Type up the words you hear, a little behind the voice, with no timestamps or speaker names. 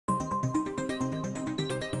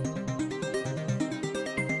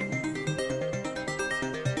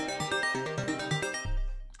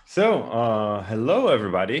Hello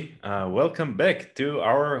everybody. Welcome back to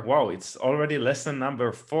our, wow, it's already lesson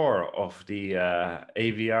number 4 of the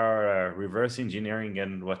AVR reverse engineering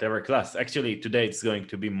and whatever class. Actually, today it's going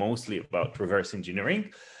to be mostly about reverse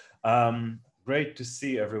engineering. Great to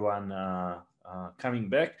see everyone coming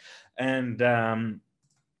back. And I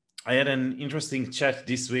had an interesting chat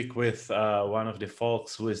this week with one of the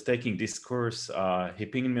folks who is taking this course. He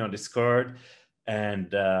pinged me on Discord and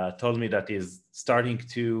told me that he's starting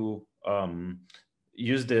to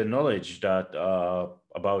use the knowledge that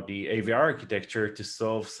about the AVR architecture to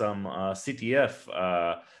solve some CTF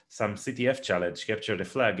challenge, capture the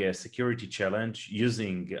flag, a security challenge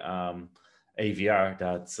using AVR.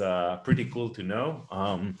 That's pretty cool to know.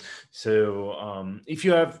 If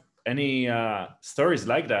you have any stories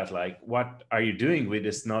like that, like what are you doing with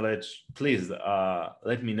this knowledge, please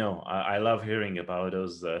let me know. I love hearing about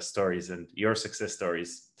those stories and your success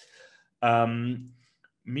stories.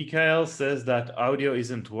 Mikhail says that audio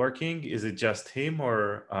isn't working. Is it just him,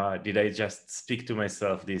 or did I just speak to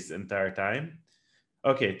myself this entire time?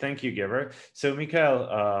 Okay, thank you, Geber. So,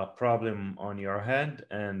 Mikhail, problem on your hand,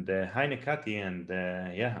 and hi, Nekati, and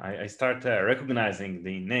yeah, I start recognizing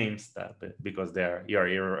the names because you're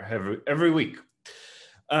here every week.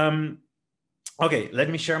 Okay, let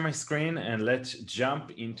me share my screen and let's jump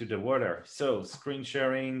into the water. So, screen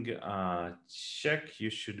sharing, check. You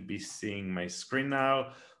should be seeing my screen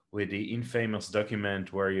now with the infamous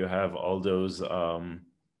document where you have all those, all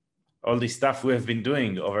the stuff we have been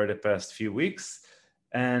doing over the past few weeks.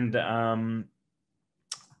 And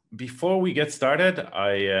before we get started,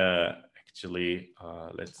 I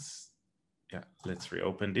let's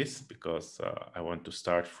reopen this because I want to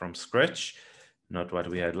start from scratch, not what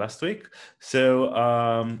we had last week. So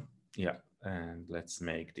yeah, and let's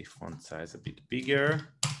make the font size a bit bigger.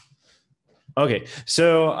 Okay,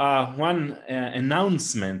 so one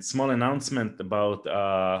small announcement about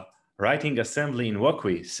writing assembly in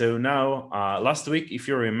Wokwi. So now, last week, if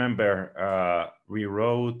you remember, we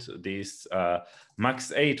wrote this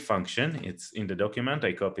max8 function. It's in the document.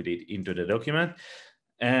 I copied it into the document.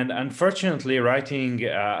 And unfortunately, writing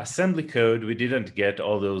assembly code, we didn't get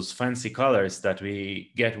all those fancy colors that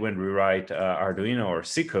we get when we write Arduino or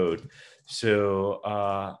C code. So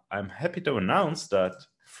I'm happy to announce that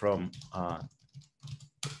from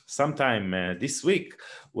sometime this week,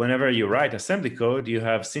 whenever you write assembly code, you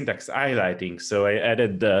have syntax highlighting. So I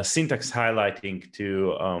added the syntax highlighting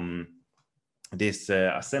to this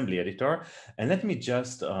assembly editor. And let me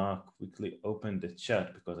just quickly open the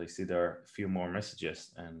chat because I see there are a few more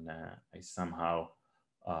messages and I somehow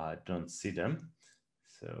don't see them.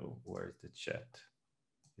 So where's the chat?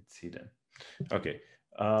 It's hidden. Okay.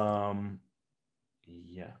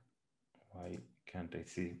 Yeah, why can't I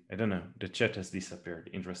see? I don't know. The chat has disappeared.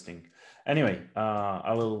 Interesting. Anyway,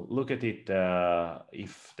 I will look at it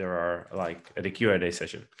if there are like at the Q&A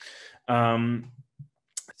session.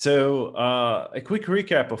 So a quick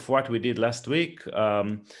recap of what we did last week.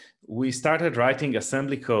 We started writing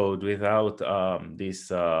assembly code without this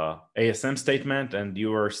ASM statement, and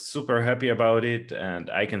you were super happy about it, and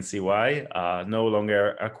I can see why. No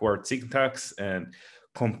longer awkward syntax, and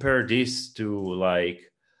compare this to like,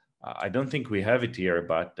 I don't think we have it here,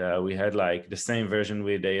 but we had like the same version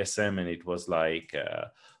with ASM, and it was like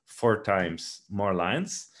 4 times more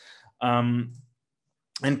lines.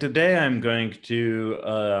 And today we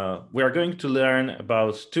are going to learn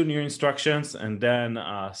about 2 new instructions, and then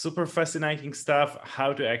super fascinating stuff,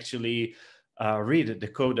 how to actually read the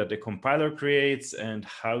code that the compiler creates and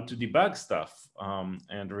how to debug stuff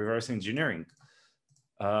and reverse engineering.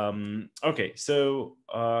 Okay, so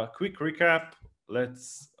quick recap.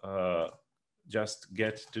 Let's just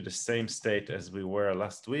get to the same state as we were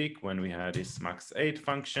last week when we had this max8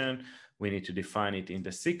 function. We need to define it in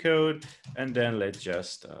the C code, and then let's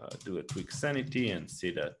just do a quick sanity and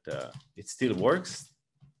see that it still works.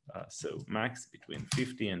 So max between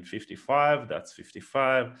 50 and 55, that's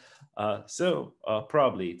 55. So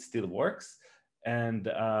probably it still works. And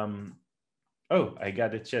oh, I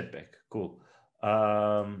got the chat back, cool.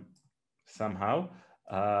 Somehow.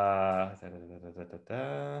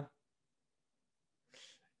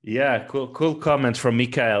 Yeah, cool comment from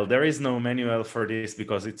Mikhail. There is no manual for this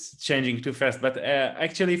because it's changing too fast. But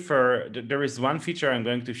actually, there is one feature I'm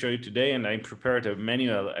going to show you today, and I prepared a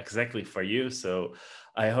manual exactly for you. So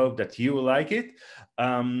I hope that you will like it.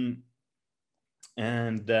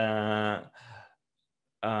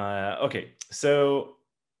 Okay, so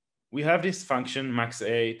we have this function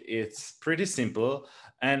max8. It's pretty simple,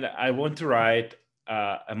 and I want to write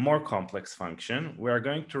a more complex function. We are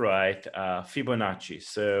going to write Fibonacci.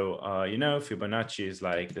 So you know, Fibonacci is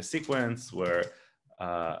like the sequence where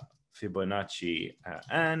Fibonacci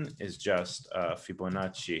n is just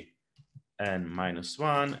Fibonacci n minus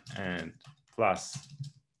 1 and plus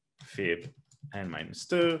fib n minus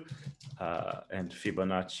 2, and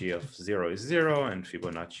Fibonacci of 0 is 0, and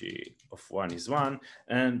Fibonacci of 1 is 1.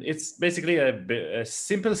 And it's basically a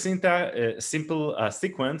simple syntax, simple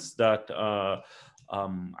sequence that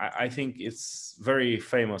I think it's very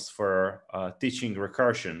famous for teaching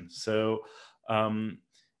recursion. So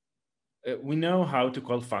we know how to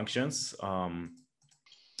call functions.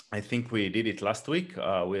 I think we did it last week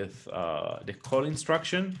with the call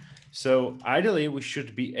instruction. So ideally, we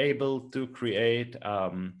should be able to create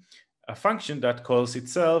a function that calls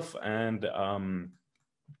itself and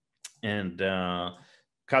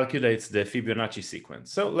calculates the Fibonacci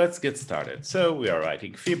sequence. So let's get started. So we are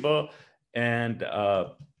writing Fibo, and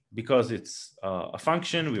because it's a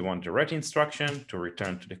function, we want the ret instruction to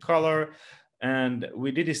return to the caller. And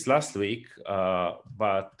we did this last week, so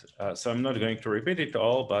I'm not going to repeat it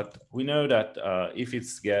all, but we know that if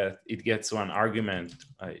it gets one argument,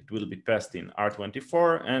 it will be passed in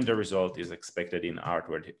R24, and the result is expected in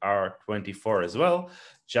R24 as well,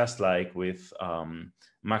 just like with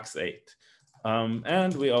max8.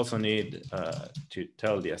 And we also need to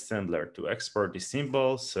tell the assembler to export the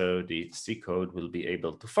symbol, so the C code will be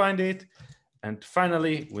able to find it. And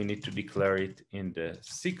finally, we need to declare it in the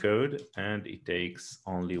C code, and it takes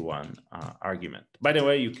only one argument. By the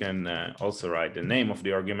way, you can also write the name of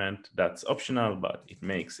the argument. That's optional, but it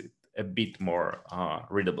makes it a bit more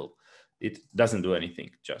readable. It doesn't do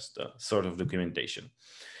anything, just sort of documentation.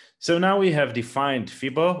 So now we have defined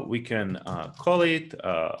Fibo. We can call it.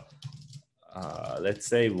 Let's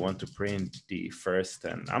say we want to print the first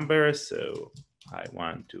 10 numbers. So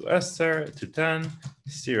I1 to Esther to 10,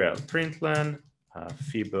 serial println,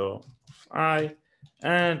 Fibo of I,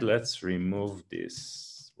 and let's remove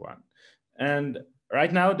this one. And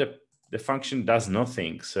right now the function does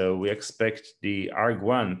nothing. So we expect the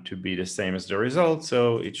arg1 to be the same as the result.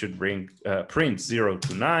 So it should print 0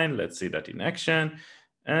 to 9. Let's see that in action.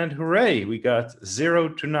 And hooray, we got 0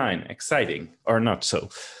 to 9. Exciting, or not so.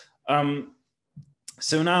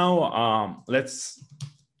 So now let's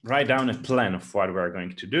write down a plan of what we're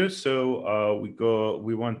going to do. So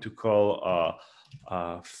we want to call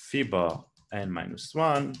Fibo n minus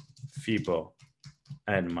 1, Fibo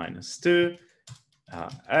n minus 2,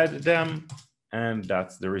 add them, and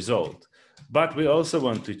that's the result. But we also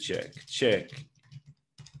want to check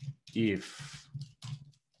if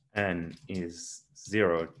n is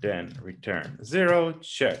 0, then return 0.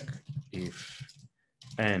 Check if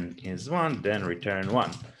n is 1, then return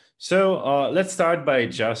 1. So let's start by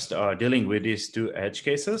just dealing with these two edge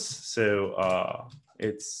cases. So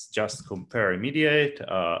it's just compare immediate,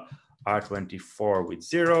 R24 with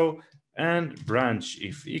 0, and branch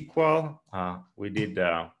if equal. We did,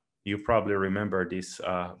 you probably remember this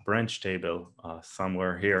branch table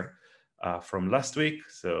somewhere here from last week.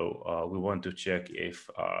 So we want to check if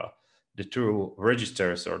the two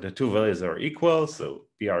registers or the two values are equal, so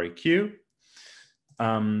PREQ.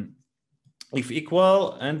 If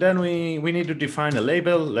equal, and then we need to define a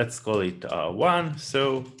label. Let's call it 1.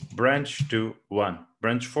 So branch to 1,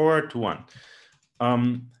 branch forward to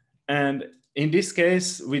 1. And in this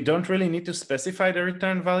case, we don't really need to specify the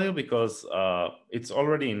return value because it's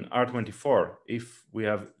already in R24. If we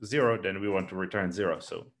have 0, then we want to return 0.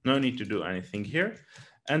 So no need to do anything here.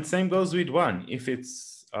 And same goes with 1. If it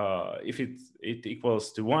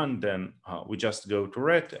equals to 1, then we just go to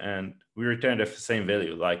ret and we return the same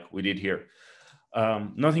value like we did here.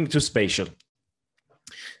 Nothing too spatial.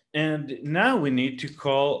 And now we need to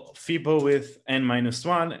call Fibo with n minus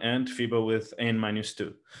 1 and Fibo with n minus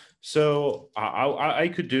 2. So I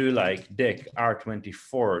could do like dec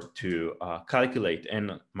R24 to calculate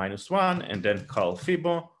n minus 1 and then call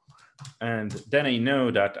Fibo. And then I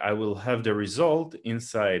know that I will have the result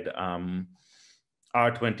inside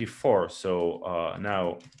R24. So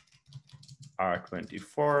now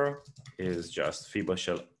R24 is just Fibo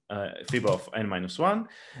of n minus 1.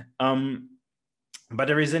 But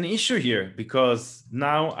there is an issue here because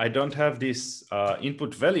now I don't have this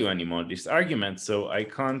input value anymore, this argument, so I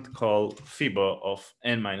can't call Fibo of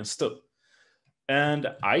n minus 2. And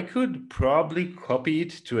I could probably copy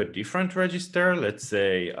it to a different register. Let's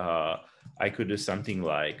say I could do something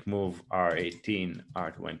like move R18,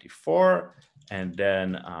 R24, and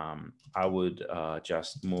then I would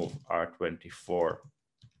just move R24,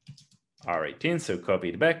 R18, so copy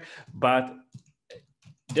it back. But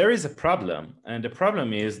there is a problem, and the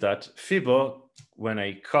problem is that Fibo, when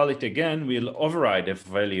I call it again, will override the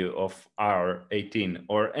value of R18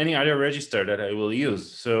 or any other register that I will use.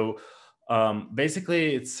 So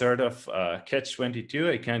Basically, it's sort of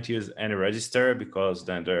catch-22. I can't use any register because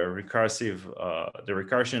then the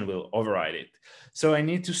recursion will override it. So I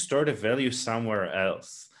need to store the value somewhere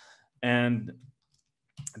else. And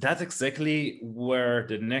that's exactly where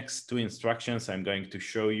the next two instructions I'm going to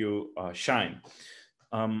show you shine.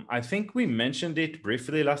 I think we mentioned it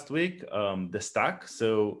briefly last week, the stack.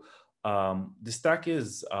 So the stack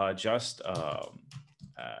is just a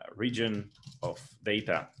region of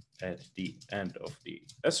data at the end of the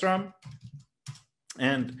SRAM.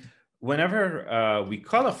 And whenever we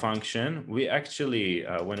call a function, we actually,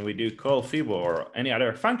 when we do call Fibo or any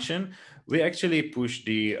other function, we actually push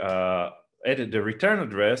the edit the return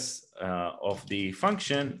address of the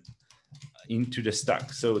function into the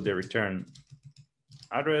stack. So the return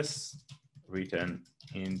address written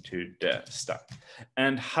into the stack.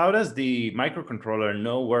 And how does the microcontroller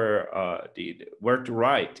know where to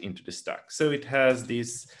write into the stack? So it has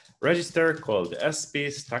this register called SP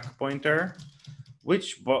stack pointer,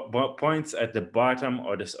 which points at the bottom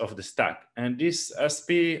of the stack. And this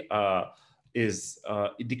SP is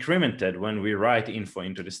decremented when we write info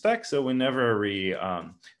into the stack. So whenever we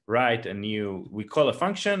we call a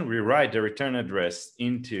function, we write the return address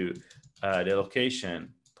into the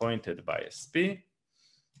location pointed by SP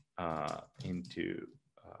into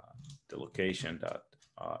the location that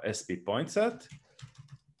SP points at.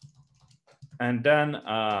 And then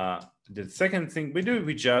the second thing we do,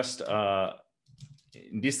 we just,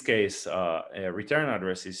 in this case, a return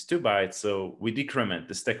address is 2 bytes. So we decrement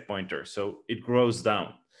the stack pointer. So it grows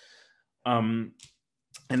down. And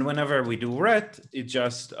whenever we do read, it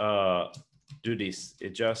just do this.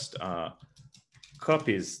 It just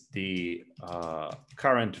copies the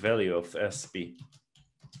current value of SP.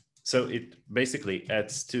 So it basically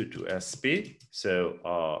adds 2 to SP.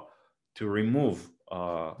 So to remove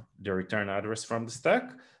the return address from the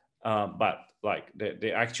stack, but like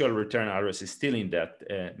the actual return address is still in that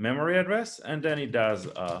memory address, and then it does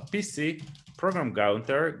PC program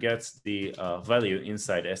counter gets the value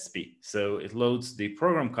inside SP. So it loads the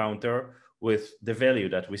program counter with the value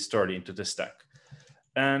that we stored into the stack.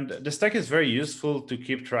 And the stack is very useful to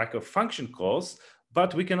keep track of function calls,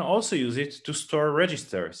 but we can also use it to store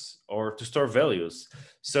registers or to store values.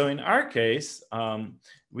 So in our case,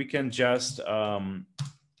 we can just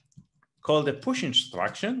call the push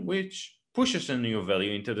instruction, which pushes a new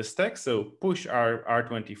value into the stack. So push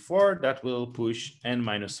R24, that will push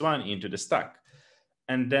n-1 into the stack.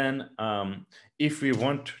 And then if we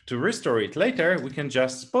want to restore it later, we can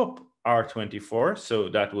just pop R24. So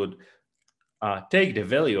that would take the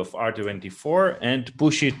value of R24 and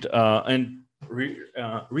push it and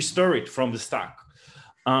restore it from the stack.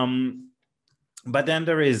 But then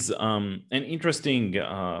there is an interesting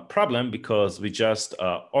problem because we just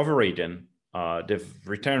overridden the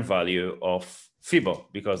return value of Fibo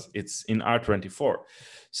because it's in R24.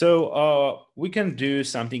 So we can do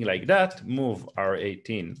something like that, move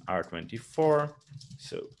R18, R24.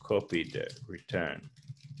 So copy the return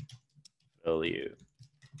value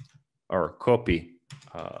or copy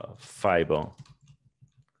Fibo,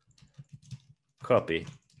 copy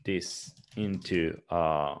this into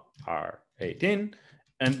R18,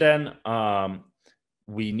 and then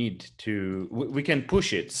we can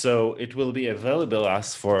push it. So it will be available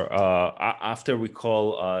as for after we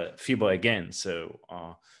call Fibo again. So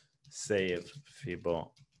save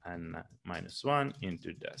Fibo n-1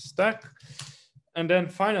 into the stack. And then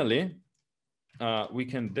finally, we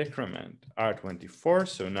can decrement R24.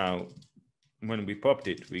 So now when we popped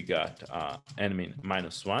it, we got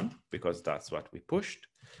n-1 because that's what we pushed.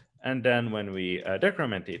 And then when we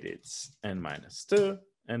decrement it, it's n-2.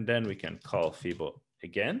 And then we can call Fibo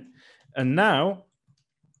again. And now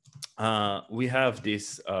we have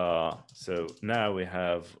this. So now we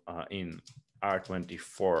have in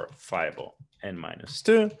R24 Fibo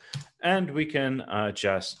n-2. And we can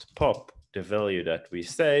just pop the value that we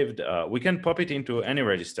saved. We can pop it into any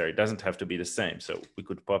register. It doesn't have to be the same. So we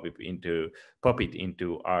could pop it into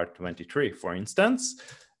R23, for instance.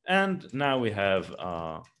 And now we have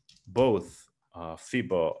both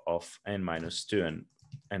Fibo of n-2 and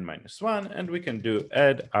n-1, and we can do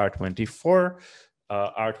add R24,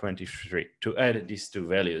 R23 to add these two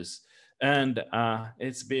values. And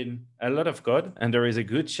it's been a lot of code, and there is a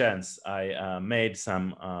good chance I made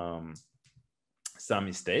some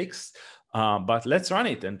mistakes. But let's run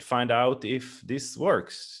it and find out if this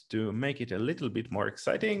works. To make it a little bit more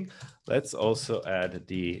exciting, let's also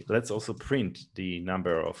print the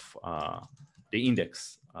number of the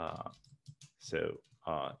index. So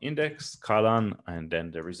index, colon, and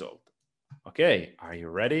then the result. Okay, are you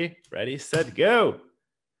ready? Ready, set, go.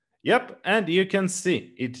 Yep, and you can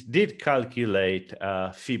see it did calculate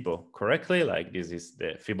Fibo correctly, like this is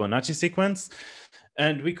the Fibonacci sequence.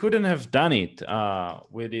 And we couldn't have done it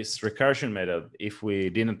with this recursion method if we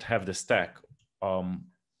didn't have the stack.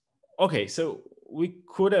 Okay, so we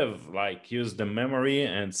could have like used the memory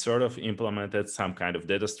and sort of implemented some kind of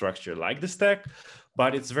data structure like the stack,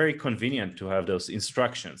 but it's very convenient to have those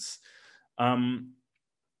instructions.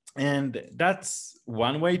 And that's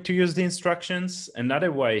one way to use the instructions.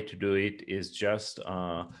 Another way to do it is just,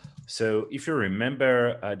 so if you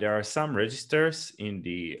remember, there are some registers in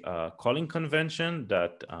the calling convention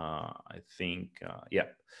that I think,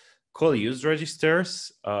 call use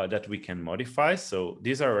registers that we can modify. So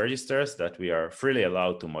these are registers that we are freely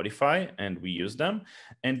allowed to modify and we use them.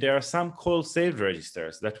 And there are some call saved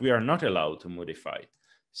registers that we are not allowed to modify.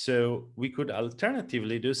 So we could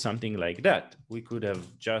alternatively do something like that. We could have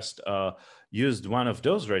just used one of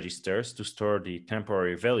those registers to store the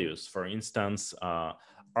temporary values. For instance,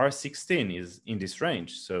 R16 is in this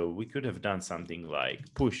range. So we could have done something like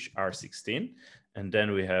push R16, and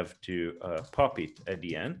then we have to pop it at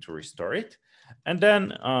the end to restore it. And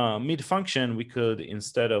then mid-function, we could,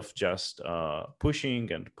 instead of just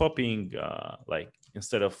pushing and popping, like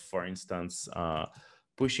instead of, for instance,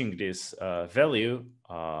 pushing this value,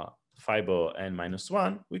 Fibo n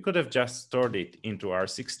 -1, we could have just stored it into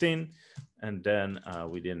R16, and then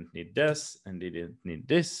we didn't need this and didn't need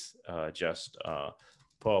this, just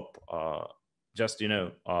pop, just,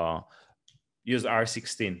 use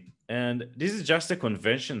R16. And this is just a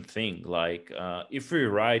convention thing. Like if we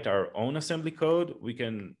write our own assembly code, we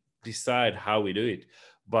can decide how we do it.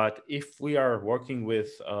 But if we are working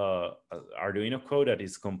with Arduino code that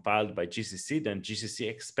is compiled by GCC, then GCC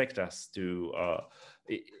expects us to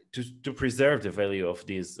preserve the value of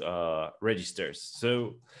these registers.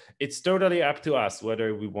 So it's totally up to us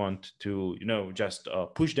whether we want to, just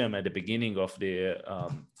push them at the beginning of the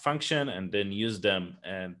function and then use them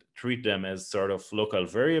and treat them as sort of local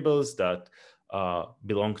variables that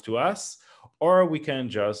belong to us, or we can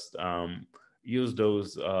just use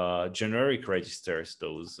those generic registers,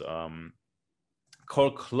 those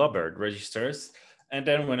call clubbered registers, and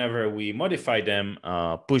then whenever we modify them,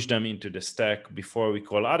 push them into the stack before we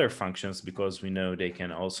call other functions, because we know they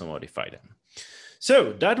can also modify them.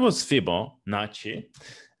 So that was Fibonacci,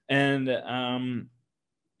 and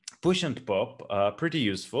push and pop, pretty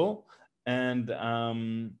useful. And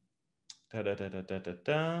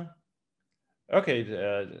okay,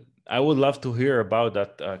 I would love to hear about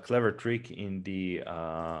that clever trick in the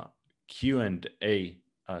Q&A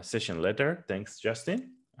session later. Thanks,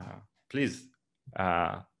 Justin. Please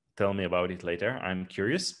tell me about it later. I'm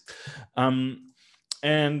curious.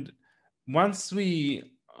 And once we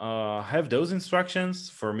have those instructions,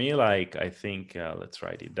 for me, like I think, let's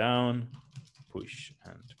write it down, push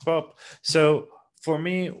and pop. So for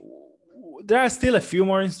me, there are still a few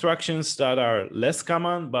more instructions that are less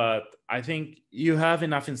common, but I think you have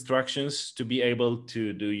enough instructions to be able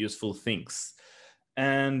to do useful things.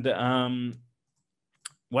 And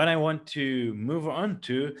what I want to move on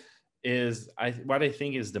to is what I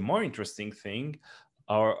think is the more interesting thing,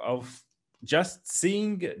 of just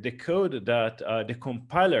seeing the code that the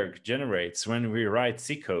compiler generates when we write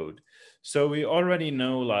C code. So we already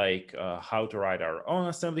know like how to write our own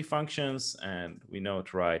assembly functions, and we know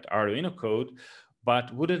to write Arduino code,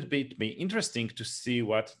 but wouldn't it be interesting to see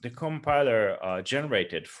what the compiler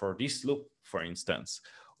generated for this loop, for instance,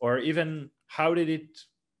 or even how did it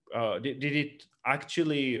did it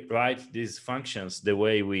actually write these functions the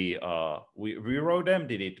way we rewrote them?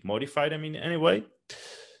 Did it modify them in any way?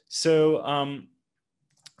 So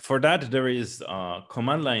for that, there is a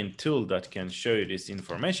command line tool that can show you this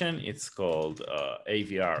information. It's called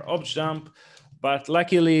AVR objdump. But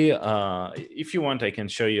luckily, if you want, I can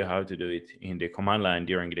show you how to do it in the command line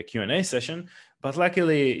during the Q&A session. But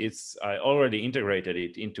luckily, I already integrated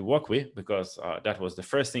it into Walkwi, because that was the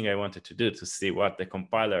first thing I wanted to do, to see what the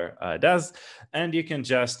compiler does. And you can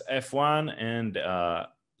just F1 and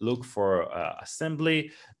look for assembly,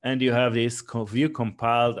 and you have this view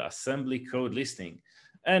compiled assembly code listing.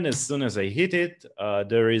 And as soon as I hit it,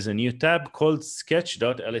 there is a new tab called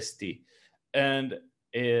sketch.lst. And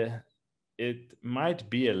it might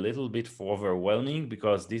be a little bit overwhelming,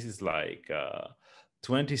 because this is like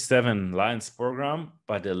 27 lines program,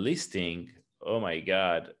 but the listing, oh my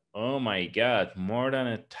God, more than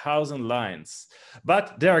 1,000 lines.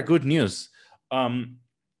 But there are good news.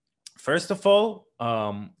 First of all,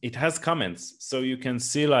 it has comments. So you can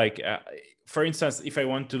see like, for instance, if I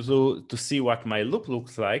want to see what my loop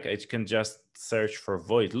looks like, I can just search for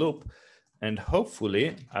void loop. and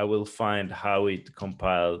hopefully I will find how it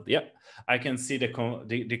compiled. Yeah, I can see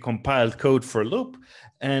the compiled code for loop,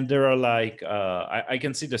 and there are like I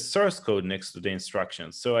can see the source code next to the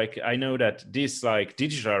instructions. So I know that this like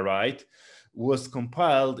digital write was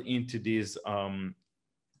compiled into these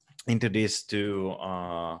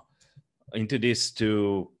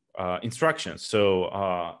two instructions.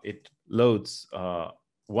 So it loads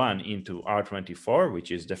one into R24,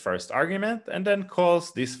 which is the first argument, and then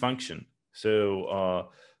calls this function. So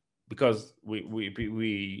because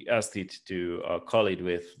we asked it to call it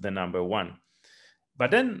with the number 1.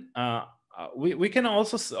 But then we can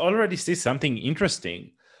also already see something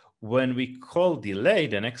interesting. When we call delay,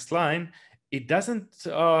 the next line, it doesn't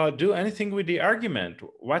do anything with the argument.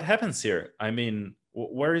 What happens here? I mean,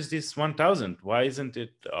 where is this 1000? Why isn't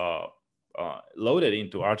it loaded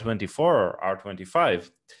into R24 or R25?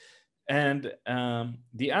 And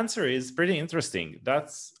the answer is pretty interesting.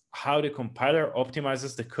 That's how the compiler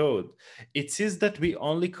optimizes the code. It sees that we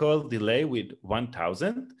only call delay with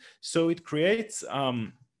 1000. So it creates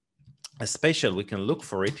a spatial, we can look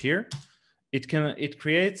for it here. It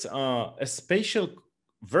creates a spatial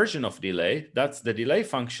version of delay. That's the delay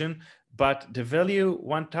function, but the value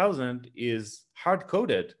 1000 is hard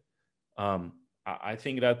coded. I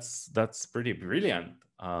think that's pretty brilliant.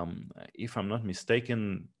 If I'm not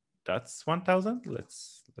mistaken, that's 1000.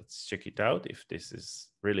 Let's check it out if this is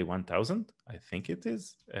really 1000. I think it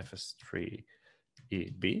is FS3EB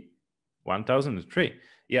 1003.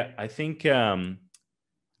 Yeah, I think that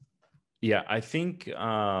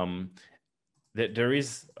there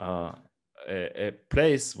is a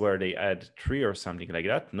place where they add 3 or something like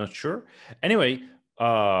that. Not sure. Anyway,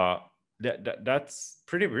 that's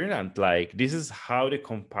pretty brilliant. Like, this is how the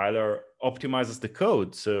compiler optimizes the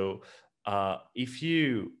code. So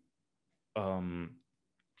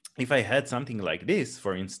if I had something like this,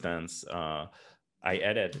 for instance, I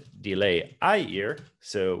added delay I here,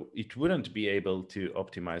 so it wouldn't be able to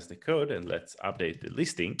optimize the code. And let's update the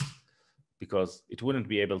listing, because it wouldn't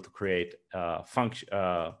be able to create a function,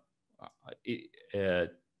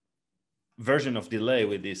 version of delay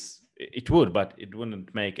with this. It would, but it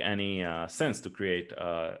wouldn't make any sense to create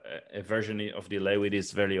a version of delay with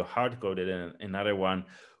this value hard-coded and another one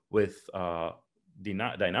with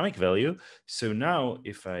dynamic value. So now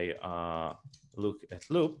if I look at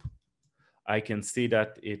loop, I can see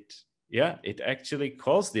that it actually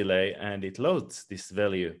calls delay and it loads this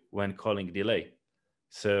value when calling delay.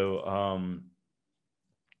 So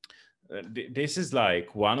this is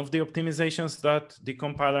like one of the optimizations that the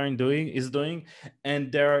compiler is doing,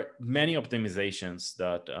 and there are many optimizations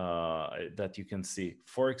that that you can see.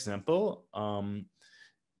 For example,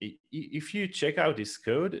 if you check out this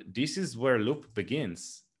code, this is where loop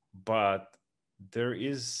begins, but there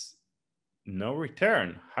is no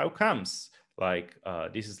return. How comes? Like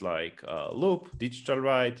this is like loop, digital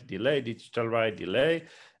write, delay, digital write, delay,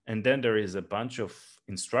 and then there is a bunch of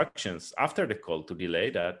instructions after the call to delay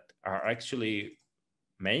that are actually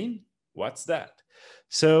main. What's that?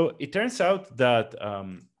 So it turns out that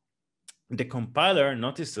the compiler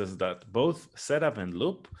notices that both setup and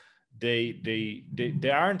loop, they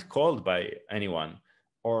aren't called by anyone.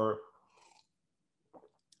 Or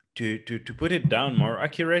to put it down more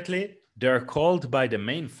accurately, they're called by the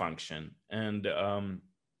main function. And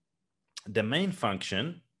the main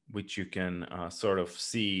function, which you can sort of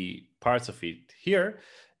see parts of it here,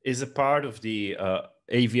 is a part of the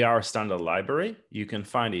AVR standard library. You can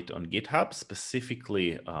find it on GitHub.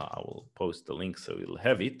 Specifically, I will post the link so you'll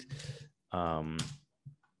have it.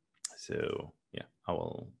 So yeah, I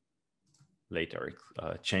will later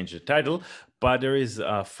change the title. But there is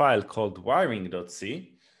a file called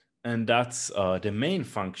wiring.c, and that's the main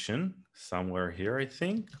function somewhere here, I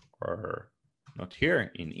think, or not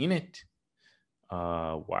here, in init.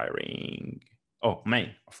 Wiring,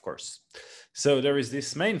 main, of course. So there is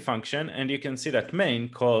this main function, and you can see that main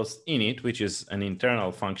calls init, which is an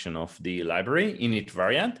internal function of the library, init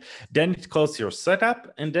variant. Then it calls your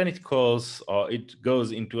setup, and then it calls, it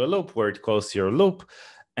goes into a loop where it calls your loop,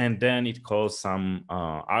 and then it calls some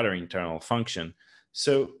other internal function.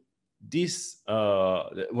 So this,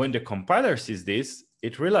 when the compiler sees this,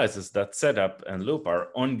 it realizes that setup and loop are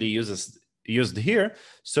only used here,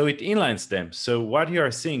 so it inlines them. So what you are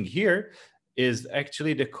seeing here is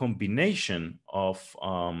actually the combination of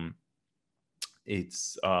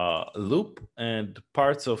its loop and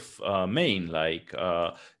parts of main, like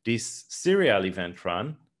this serial event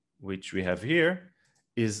run, which we have here,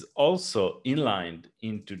 is also inlined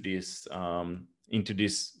into this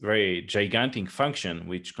very gigantic function,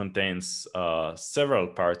 which contains several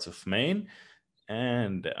parts of main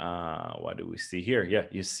And what do we see here? Yeah,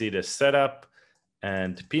 you see the setup,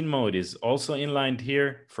 and pin mode is also inlined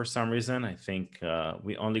here for some reason. I think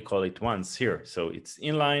we only call it once here. So it's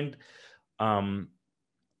inlined.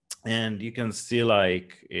 And you can see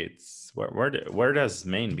like it's, where does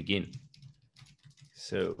main begin?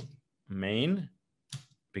 So main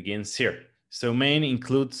begins here. So main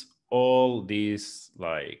includes all these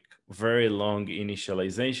like very long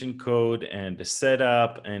initialization code and the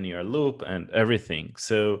setup and your loop and everything.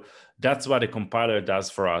 So that's what the compiler does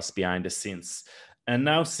for us behind the scenes. And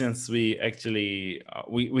now, since we actually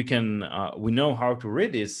we know how to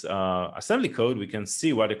read this assembly code, we can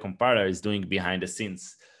see what the compiler is doing behind the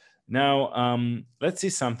scenes. Now, let's see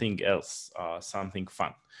something else, something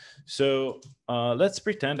fun. So let's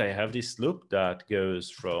pretend I have this loop that goes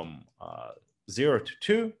from 0 to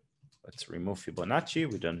 2. Let's remove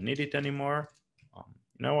Fibonacci. We don't need it anymore. You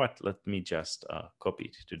know what? Let me just copy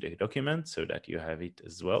it to the document so that you have it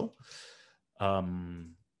as well.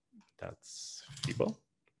 That's Fibo.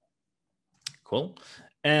 Cool.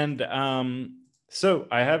 And so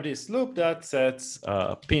I have this loop that sets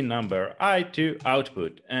pin number I to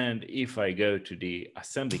output. And if I go to the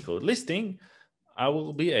assembly code listing, I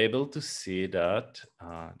will be able to see that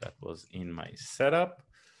that was in my setup.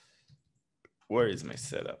 Where is my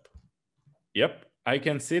setup? Yep, I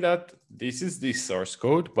can see that this is the source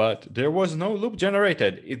code, but there was no loop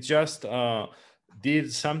generated. It just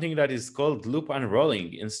did something that is called loop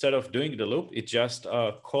unrolling. Instead of doing the loop, it just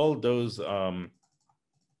called those,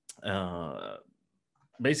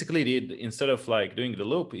 basically did, instead of like doing the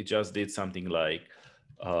loop, it just did something like,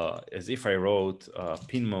 as if I wrote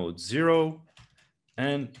pin mode 0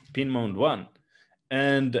 and pin mode 1.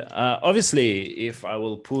 And obviously, if I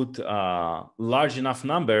will put a large enough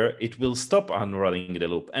number, it will stop unrolling the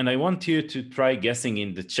loop. And I want you to try guessing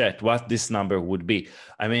in the chat what this number would be.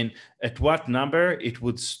 I mean, at what number it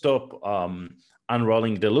would stop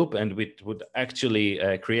unrolling the loop, and it would actually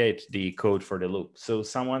create the code for the loop. So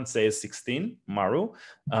someone says 16, Maru.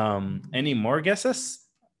 Any more guesses?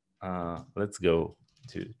 Let's go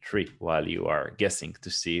to 3 while you are guessing to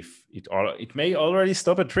see if it may already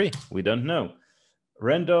stop at 3. We don't know.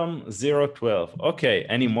 Random 012. Okay,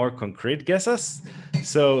 any more concrete guesses?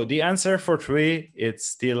 So the answer for 3, it's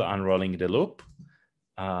still unrolling the loop.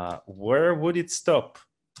 Where would it stop?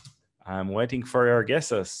 I'm waiting for your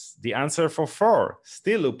guesses. The answer for 4,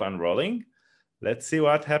 still loop unrolling. Let's see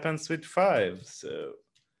what happens with 5. So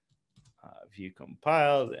view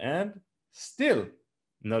compiled and still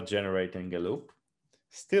not generating a loop.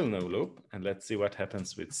 Still no loop. And let's see what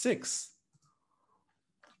happens with 6.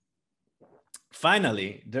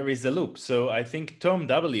 Finally, there is a loop. So I think Tom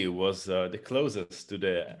W was the closest to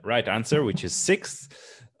the right answer, which is 6.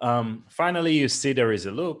 Finally, you see there is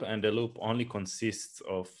a loop, and the loop only consists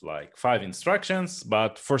of like 5 instructions.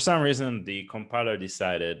 But for some reason, the compiler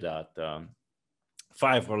decided that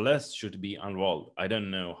 5 or less should be unrolled. I don't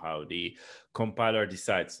know how the compiler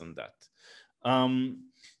decides on that.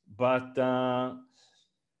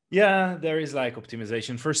 Yeah, there is like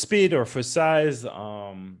optimization for speed or for size.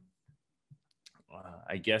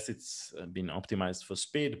 I guess it's been optimized for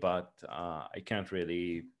speed, but I can't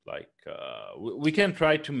really like, we can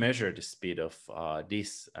try to measure the speed of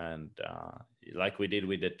this, and like we did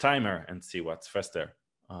with the timer, and see what's faster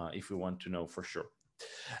if we want to know for sure.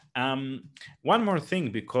 One more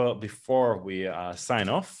thing before we sign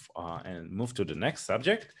off and move to the next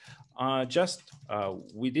subject.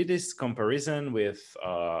 We did this comparison with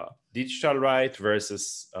digital write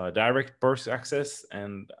versus direct port access,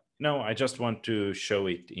 and I just want to show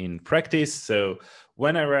it in practice. So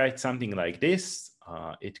when I write something like this,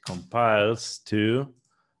 it compiles to,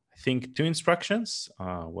 I think, 2 instructions.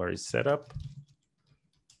 Where is setup?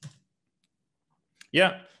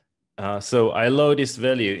 Yeah. So I load this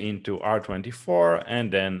value into R24,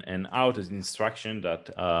 and then an out instruction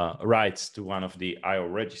that writes to one of the IO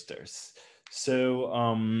registers.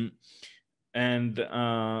 So,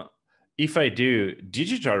 if I do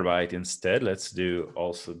digital write instead, let's do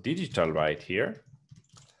also digital write here.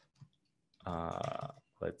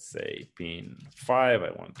 Let's say pin 5,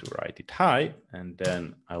 I want to write it high, and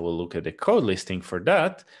then I will look at the code listing for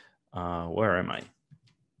that. Where am I?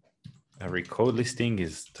 Every code listing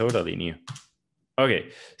is totally new.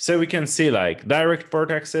 Okay, so we can see like direct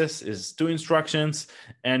port access is 2 instructions,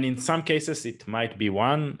 and in some cases it might be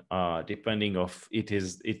 1, depending of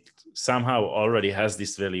it somehow already has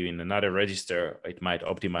this value in another register. It might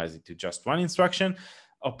optimize it to just 1 instruction,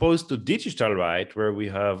 opposed to digital write, where we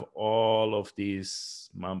have all of these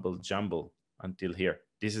mumble jumble until here.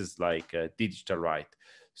 This is like a digital write.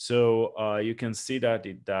 So you can see that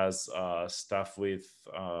it does stuff with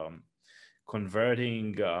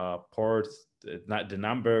converting port, the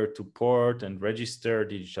number to port and register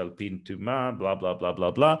digital pin to blah, blah, blah,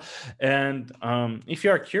 blah, blah. And if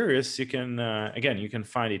you are curious, you can, again, you can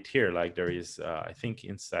find it here. Like there is, I think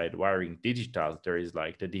inside wiring digital, there is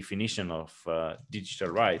like the definition of digital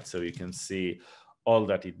write. So you can see all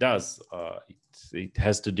that it does. It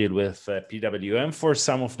has to deal with PWM for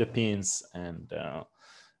some of the pins and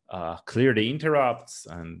clear the interrupts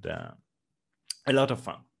and a lot of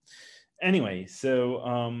fun. Anyway, so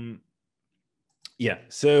yeah,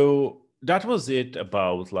 so that was it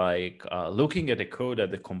about like looking at the code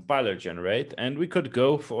that the compiler generate, and we could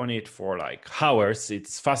go on it for like hours.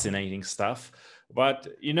 It's fascinating stuff, but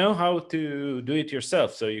you know how to do it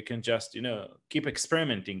yourself. So you can just, you know, keep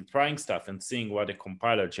experimenting, trying stuff and seeing what the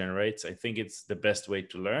compiler generates. I think it's the best way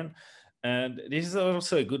to learn. And this is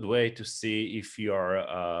also a good way to see if you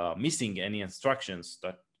are missing any instructions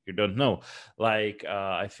that you don't know. Like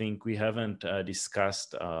I think we haven't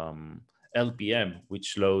discussed LPM,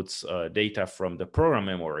 which loads data from the program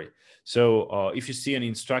memory. So if you see an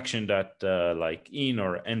instruction that like in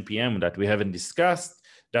or npm that we haven't discussed,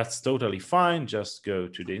 that's totally fine. Just go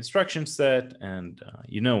to the instruction set and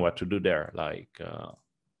you know what to do there, like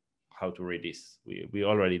how to read this. We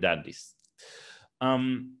already done this.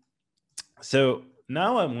 So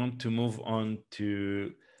now I want to move on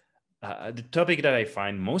to the topic that I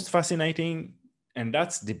find most fascinating, and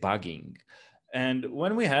that's debugging. And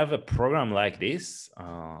when we have a program like this,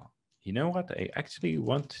 you know what? I actually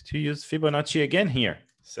want to use Fibonacci again here.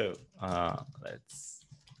 So let's,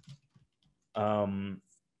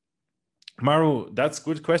 Maru, that's a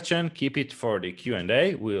good question. Keep it for the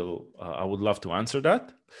Q&A. I would love to answer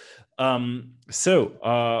that.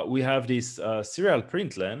 So we have this serial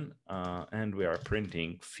println, and we are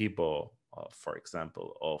printing Fibo, for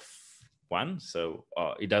example, of 1. So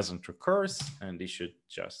it doesn't recurse, and it should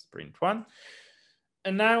just print 1.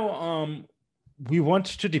 And now we want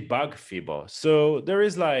to debug Fibo. So there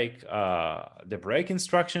is like the break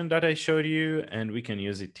instruction that I showed you, and we can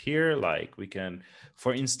use it here. Like we can,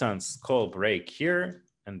 for instance, call break here,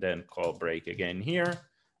 and then call break again here.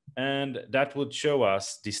 And that would show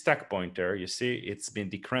us the stack pointer. You see, it's been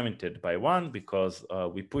decremented by 1 because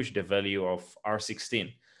we pushed the value of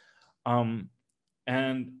R16.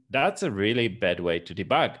 And that's a really bad way to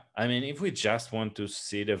debug. I mean, if we just want to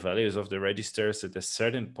see the values of the registers at a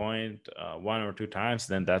certain point 1 or 2 times,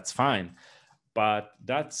 then that's fine. But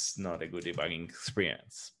that's not a good debugging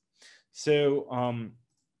experience. So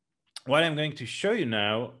what I'm going to show you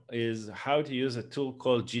now is how to use a tool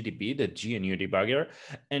called GDB, the GNU debugger.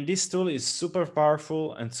 And this tool is super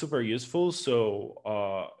powerful and super useful.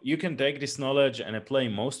 So you can take this knowledge and apply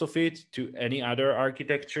most of it to any other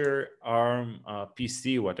architecture, ARM,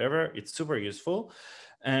 PC, whatever. It's super useful.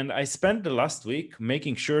 And I spent the last week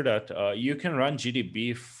making sure that you can run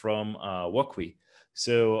GDB from Wokwi.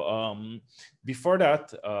 So before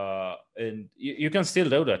that, and you can still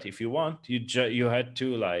do that if you want. You had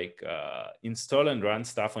to like install and run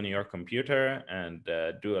stuff on your computer and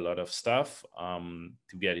do a lot of stuff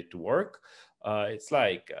to get it to work. It's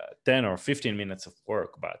like 10 or 15 minutes of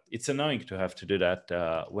work, but it's annoying to have to do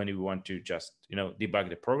that when you want to just, you know, debug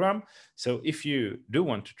the program. So if you do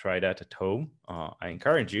want to try that at home, I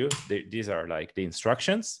encourage you. These are like the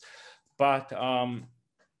instructions, but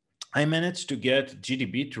I managed to get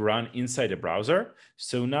GDB to run inside a browser.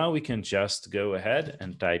 So now we can just go ahead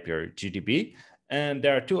and type your GDB. And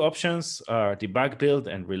there are 2 options, debug build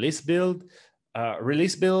and release build.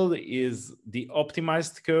 Release build is the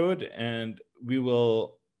optimized code, and we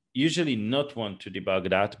will usually not want to debug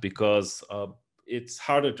that because it's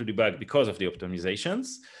harder to debug because of the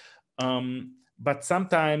optimizations. But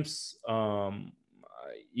sometimes,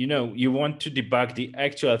 you know, you want to debug the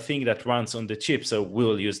actual thing that runs on the chip, so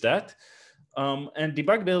we'll use that. And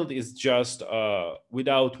debug build is just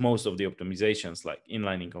without most of the optimizations like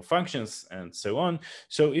inlining of functions and so on.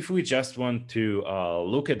 So if we just want to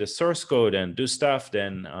look at the source code and do stuff,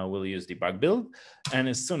 then we'll use debug build. And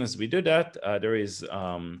as soon as we do that, there is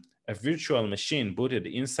a virtual machine booted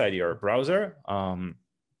inside your browser.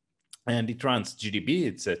 And it runs GDB.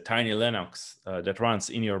 It's a tiny Linux that runs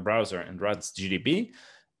in your browser and runs GDB.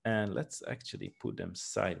 And let's actually put them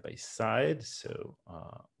side by side. So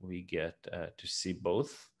we get to see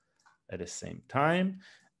both at the same time.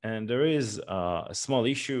 And there is a small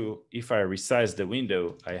issue. If I resize the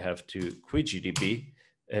window, I have to quit GDB,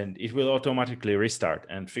 and it will automatically restart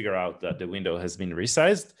and figure out that the window has been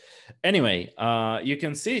resized. Anyway, you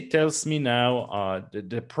can see it tells me now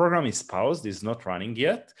the program is paused, is not running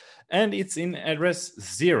yet, and it's in address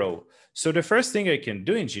 0. So the first thing I can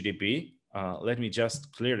do in GDB, let me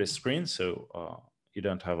just clear the screen so you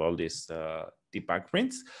don't have all these debug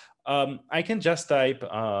prints, I can just type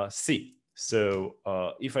C. So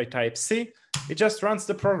if I type C, it just runs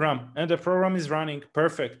the program, and the program is running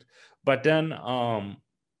perfect. But then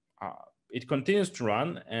it continues to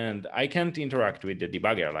run, and I can't interact with the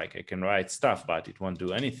debugger. Like, I can write stuff, but it won't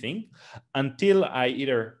do anything until I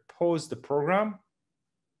either pause the program,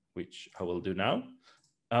 which I will do now.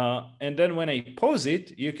 And then when I pause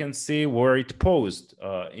it, you can see where it paused.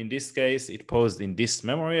 In this case, it paused in this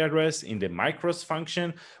memory address in the micros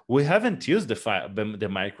function. We haven't used the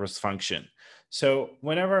micros function. So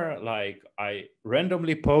whenever like I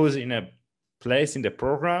randomly pause in a place in the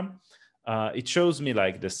program, it shows me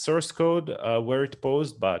like the source code where it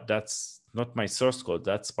paused, but that's not my source code.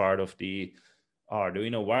 That's part of the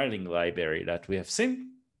Arduino wiring library that we have seen.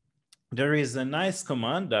 There is a nice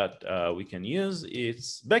command that we can use.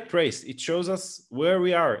 It's backtrace. It shows us where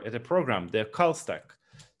we are at the program, the call stack.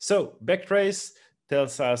 So backtrace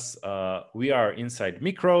tells us we are inside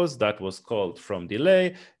micros. That was called from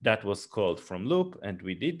delay. That was called from loop, and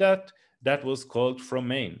we did that. That was called from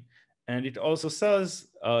main. And it also says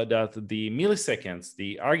that the milliseconds,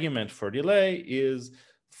 the argument for delay is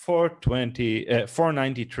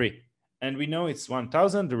 493. And we know it's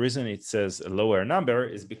 1000. The reason it says a lower number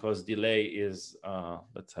is because delay is,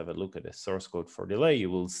 let's have a look at the source code for delay.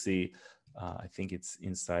 You will see, I think it's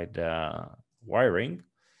inside wiring.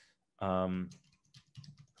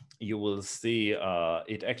 You will see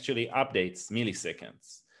it actually updates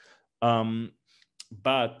milliseconds.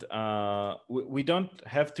 But we don't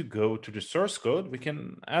have to go to the source code. We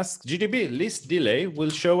can ask GDB. List delay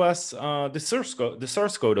will show us the source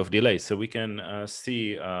code of delay, so we can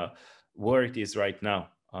see where it is right now.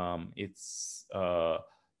 It's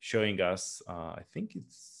showing us. I think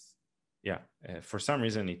it's for some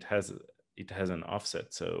reason it has an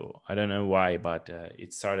offset. So I don't know why, but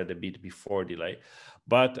it started a bit before delay.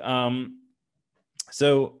 But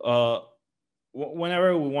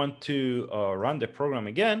whenever we want to run the program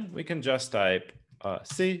again, we can just type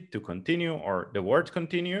C to continue, or the word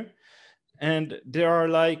continue. And there are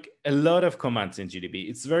like a lot of commands in GDB.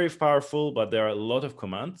 It's very powerful, but there are a lot of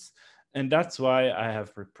commands. And that's why I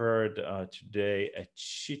have prepared today a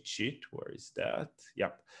cheat sheet. Where is that?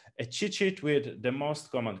 Yep. A cheat sheet with the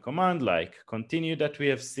most common command, like continue that we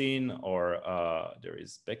have seen, or there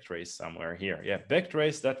is backtrace somewhere here. Yeah,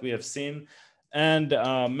 backtrace that we have seen, and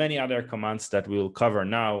many other commands that we'll cover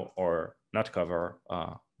now, or not cover,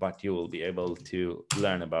 but you will be able to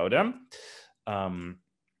learn about them.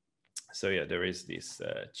 So yeah, there is this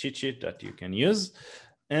cheat sheet that you can use.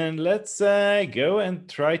 And let's go and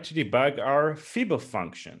try to debug our Fibo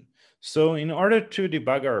function. So in order to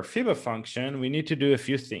debug our Fibo function, we need to do a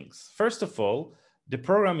few things. First of all, the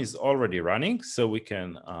program is already running, so we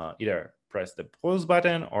can either press the pause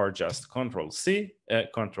button or just Control and C.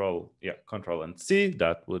 That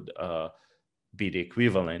would be the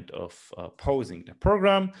equivalent of pausing the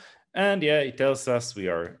program. And yeah, it tells us we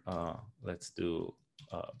are, let's do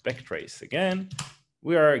backtrace again.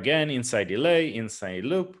 We are again inside delay, inside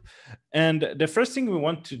loop. And the first thing we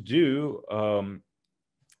want to do,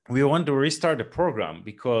 we want to restart the program,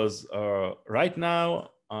 because right now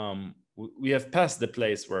we have passed the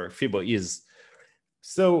place where Fibo is.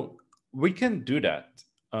 So we can do that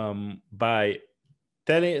by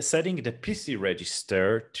setting the PC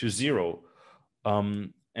register to 0.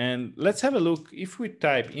 And let's have a look. If we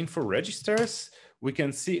type info registers, we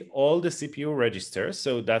can see all the CPU registers.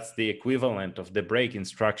 So that's the equivalent of the break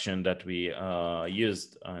instruction that we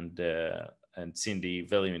used and seen the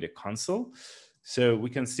value in the console. So we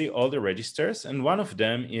can see all the registers, and one of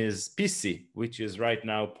them is PC, which is right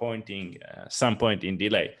now pointing some point in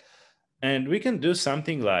delay. And we can do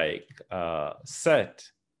something like set,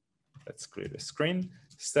 let's clear the screen,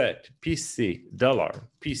 set PC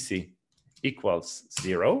 $PC equals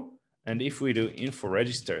 0. And if we do info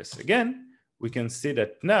registers again, we can see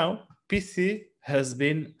that now PC has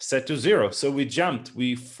been set to 0. So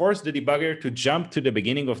we forced the debugger to jump to the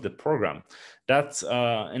beginning of the program. That's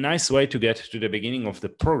a nice way to get to the beginning of the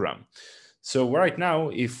program. So right now,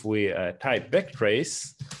 if we type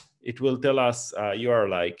backtrace, it will tell us you are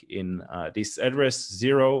like in this address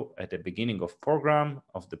 0 at the beginning of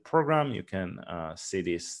the program. You can see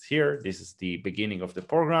this here. This is the beginning of the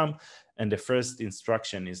program. And the first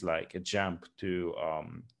instruction is like a jump to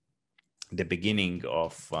the beginning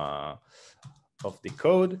of the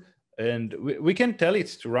code. And we can tell it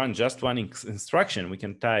to run just one instruction. We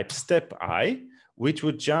can type step I, which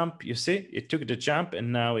would jump. You see, it took the jump,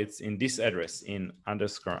 and now it's in this address in __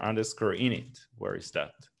 init. Where is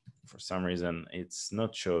that? For some reason, it's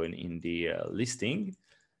not shown in the listing,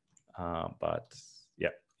 but yeah,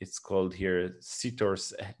 It's called here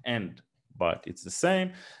Sitor's end, but it's the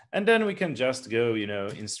same. And then we can just go,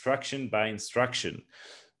 instruction by instruction.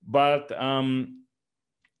 But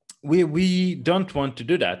we don't want to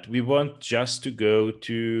do that. We want just to go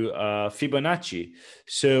to Fibonacci.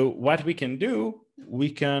 So what we can do, we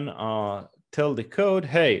can tell the code,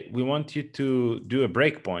 hey, we want you to do a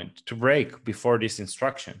breakpoint, to break before this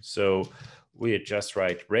instruction. So we just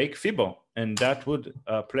write break Fibo, and that would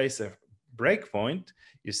place a breakpoint.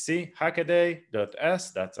 You see,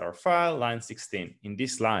 hackaday.s, that's our file, line 16, in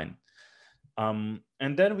this line. And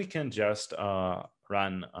then we can just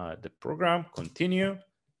run the program, continue,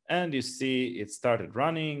 and you see it started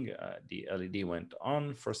running. The LED went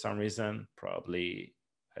on for some reason, probably,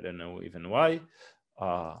 I don't know even why.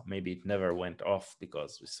 Maybe it never went off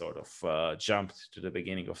because we sort of jumped to the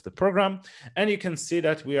beginning of the program. And you can see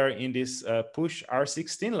that we are in this push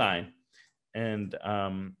R16 line. And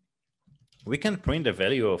we can print the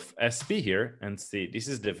value of SP here and see this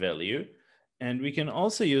is the value. And we can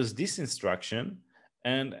also use this instruction.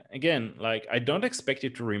 And again, like, I don't expect you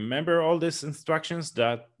to remember all these instructions,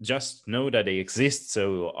 that just know that they exist.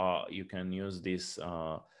 So you can use this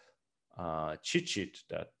cheat sheet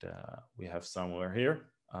that we have somewhere here.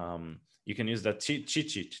 You can use that cheat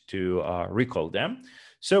sheet to recall them.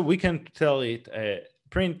 So we can tell it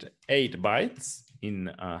print 8 bytes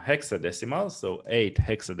in hexadecimal, so 8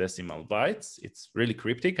 hexadecimal bytes. It's really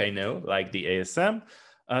cryptic, I know, like the ASM,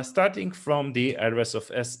 starting from the address of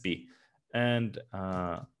SP. And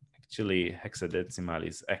actually, hexadecimal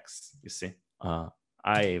is X, you see.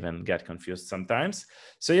 I even get confused sometimes.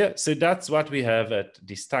 So yeah, so that's what we have at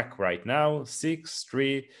the stack right now,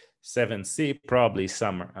 637C, probably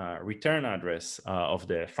some return address of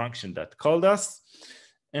the function that called us.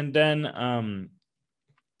 And then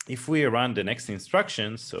if we run the next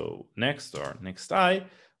instruction, so next or next I,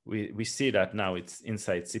 we see that now it's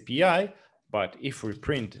inside CPI. But if we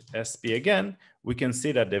print SP again, we can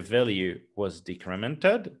see that the value was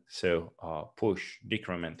decremented. So push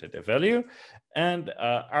decremented the value. And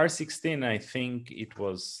R16, I think it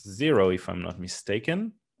was 0, if I'm not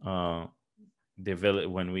mistaken. The value,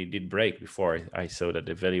 when we did break before, I saw that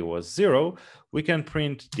the value was 0. We can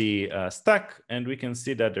print the stack, and we can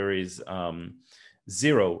see that there is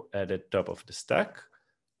 0 at the top of the stack.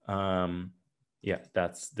 Yeah,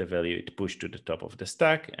 that's the value it pushed to the top of the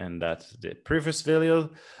stack, and that's the previous value.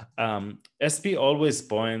 SP always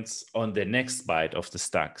points on the next byte of the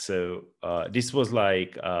stack. So this was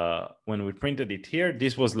like, when we printed it here,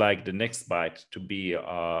 this was like the next byte to be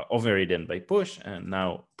overridden by push, and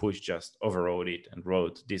now push just overrode it and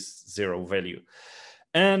wrote this 0 value.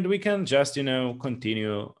 And we can just,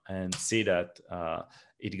 continue and see that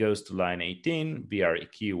it goes to line 18,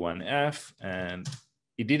 BREQ1F, and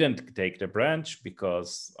it didn't take the branch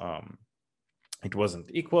because it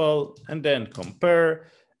wasn't equal, and then compare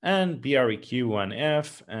and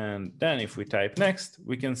BREQ1F. And then if we type next,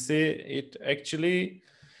 we can see it actually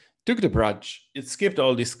took the branch. It skipped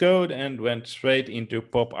all this code and went straight into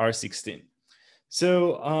pop R16.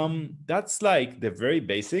 So that's like the very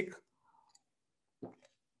basic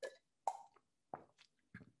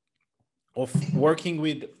of working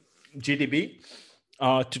with GDB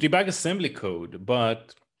to debug assembly code,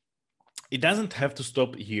 but it doesn't have to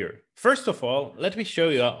stop here. First of all, let me show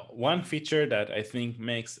you one feature that I think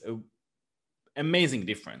makes an amazing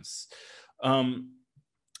difference.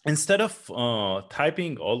 Instead of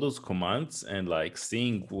typing all those commands and like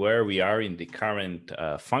seeing where we are in the current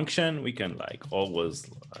function, we can like always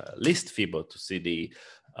list Fibo to see the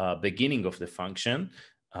beginning of the function.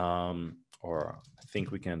 Or I think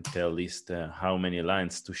we can tell list how many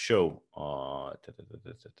lines to show.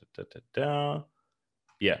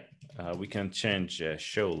 Yeah, we can change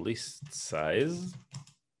show list size.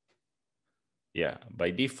 Yeah, by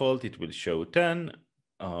default, it will show 10.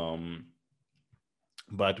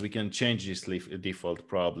 But we can change this default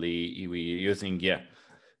probably we're using,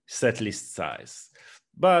 set list size.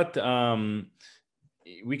 But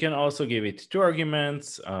we can also give it 2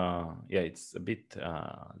 arguments. It's a bit,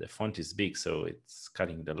 the font is big, so it's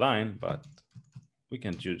cutting the line, but we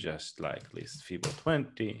can do just like list Fibo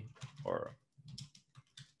 20, or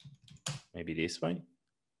maybe this way.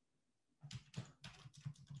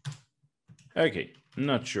 Okay,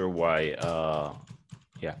 not sure why.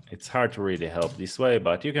 It's hard to really help this way,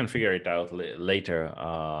 but you can figure it out later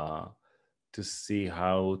to see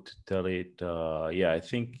how to tell it. I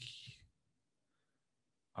think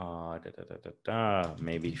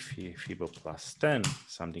maybe Fibo plus 10,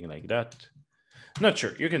 something like that. Not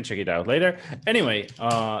sure, you can check it out later. Anyway,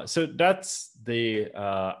 so that's the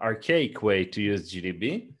archaic way to use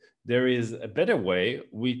GDB. There is a better way,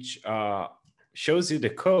 which shows you the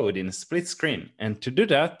code in a split screen. And to do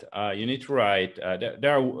that, you need to write,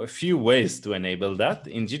 there are a few ways to enable that.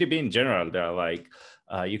 In GDB in general, there are like,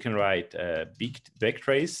 you can write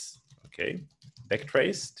backtrace, okay,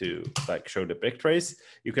 backtrace to like show the backtrace.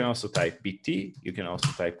 You can also type BT, you can also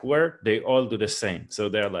type where, they all do the same. So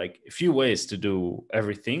there are like a few ways to do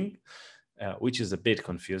everything, which is a bit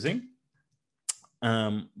confusing.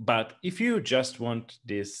 But if you just want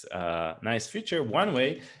this nice feature, one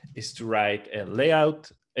way is to write a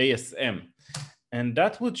layout ASM. And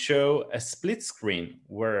that would show a split screen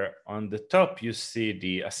where on the top you see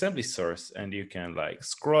the assembly source and you can like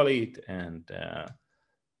scroll it and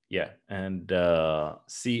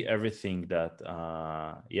see everything that,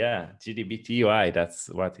 GDB TUI, that's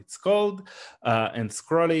what it's called, and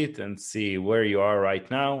scroll it and see where you are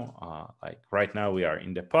right now. Like right now we are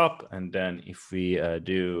in the pop, and then if we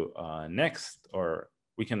do next, or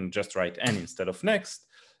we can just write N instead of next,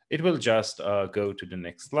 it will just go to the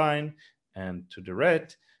next line and to the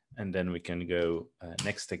red, and then we can go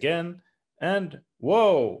next again. And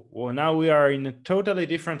whoa, well, now we are in a totally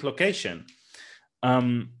different location.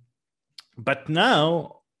 But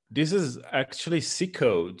now this is actually C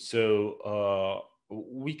code. So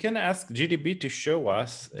we can ask GDB to show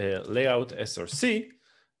us a layout SRC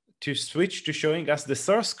to switch to showing us the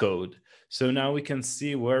source code. So now we can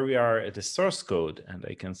see where we are at the source code, and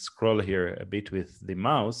I can scroll here a bit with the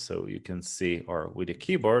mouse so you can see, or with the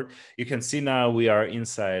keyboard, you can see now we are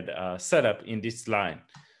inside setup in this line.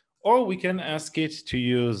 Or we can ask it to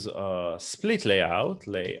use split layout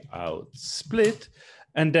split,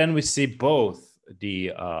 and then we see both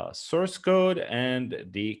the source code and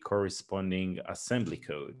the corresponding assembly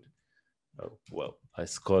code. Oh, well, I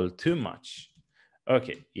scrolled too much.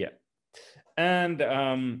 Okay, yeah. And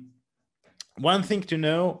one thing to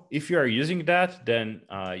know, if you are using that, then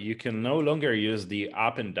you can no longer use the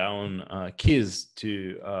up and down keys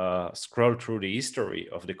to scroll through the history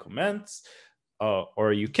of the comments.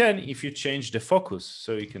 Or you can if you change the focus.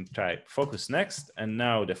 So you can type focus next, and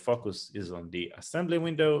now the focus is on the assembly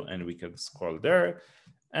window, and we can scroll there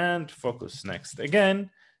and focus next again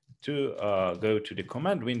to go to the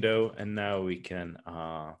command window, and now we can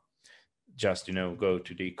just go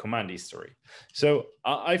to the command history. So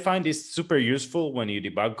I find this super useful when you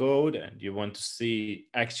debug code and you want to see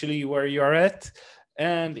actually where you are at.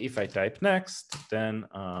 And if I type next, then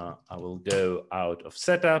I will go out of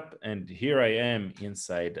setup, and here I am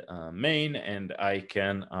inside main, and I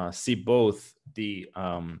can see both the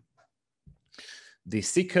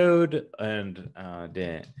C code and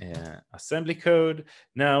the assembly code.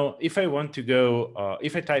 Now, if I want to go,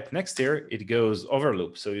 if I type next here, it goes over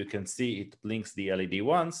loop. So you can see it blinks the LED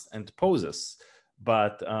once and pauses.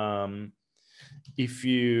 But if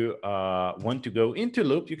you want to go into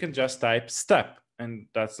loop, you can just type step, and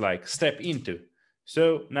that's like step into.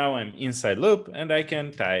 So now I'm inside loop, and I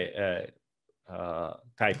can type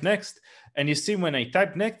next. And you see when I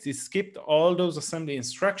type next, it skipped all those assembly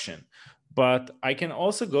instructions. But I can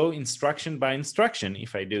also go instruction by instruction.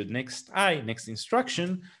 If I do next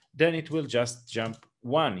instruction, then it will just jump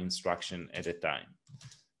one instruction at a time.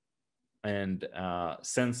 And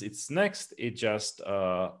since it's next, it just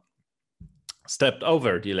stepped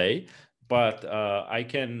over delay. But I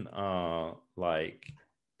can, like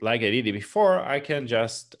I did it before, I can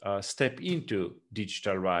just step into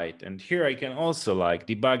digital write. And here I can also like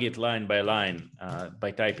debug it line by line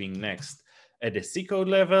by typing next at the C code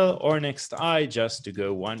level, or next I, just to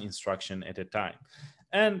go one instruction at a time.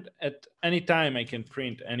 And at any time I can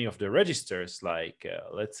print any of the registers, like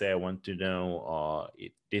let's say I want to know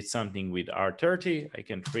it did something with R30, I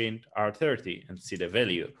can print R30 and see the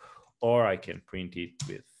value. Or I can print it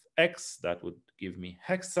with X, that would give me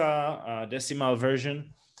hexadecimal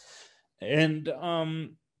version. And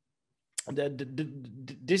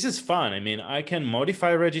this is fun. I mean, I can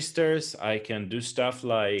modify registers. I can do stuff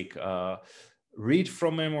like read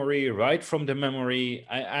from memory, write from the memory.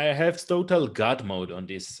 I have total God mode on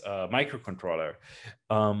this microcontroller.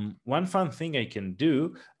 One fun thing I can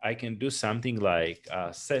do something like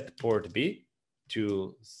set port B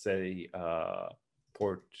to say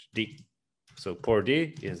port D. So port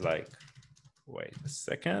D is like, wait a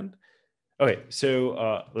second. Okay,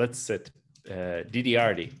 so let's set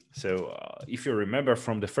DDRD. So if you remember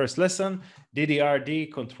from the first lesson,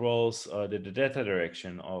 DDRD controls the data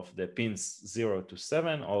direction of the pins 0 to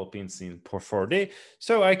 7, all pins in port 4D.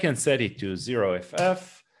 So I can set it to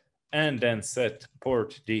 0FF and then set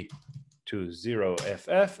port D to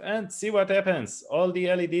 0FF and see what happens. All the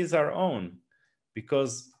LEDs are on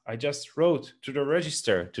because I just wrote to the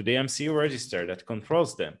register, to the MCU register that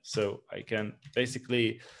controls them. So I can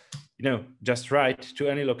basically, just write to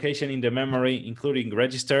any location in the memory, including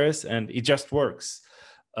registers, and it just works.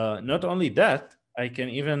 Not only that, I can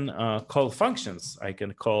even call functions. I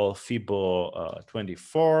can call Fibo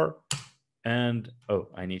 24, and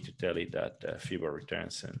I need to tell it that Fibo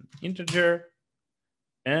returns an integer.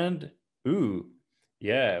 And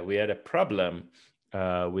yeah, we had a problem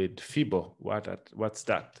with Fibo. What's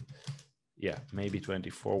that? Yeah, maybe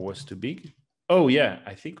 24 was too big. Oh yeah,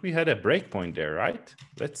 I think we had a breakpoint there, right?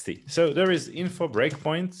 Let's see. So there is info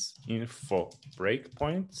breakpoints.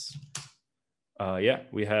 Yeah,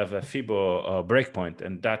 we have a Fibo breakpoint,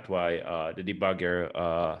 and that's why the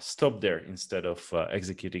debugger stopped there instead of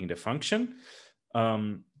executing the function.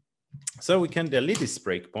 So we can delete this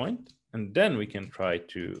breakpoint, and then we can try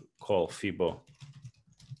to call Fibo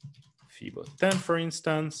 10, for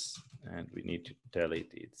instance, and we need to tell it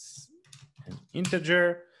it's an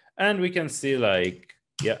integer, and we can see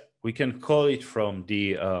we can call it from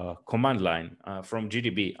the command line from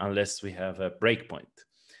GDB unless we have a breakpoint.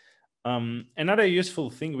 Another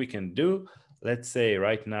useful thing we can do, let's say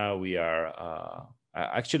right now we are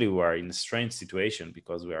actually we are in a strange situation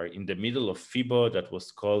because we are in the middle of Fibo that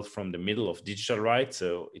was called from the middle of digital write,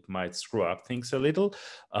 so it might screw up things a little.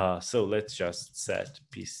 So let's just set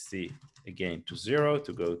PC again to 0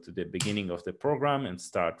 to go to the beginning of the program and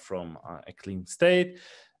start from a clean state.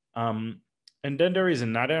 And then there is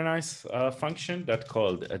another nice function that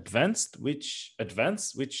called advanced, which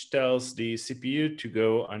tells the CPU to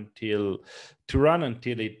run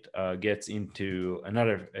until it gets into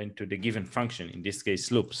the given function, in this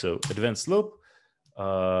case loop. So advanced loop,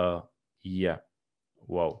 yeah,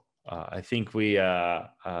 wow. I think we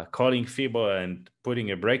calling Fibo and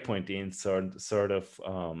putting a breakpoint in sort of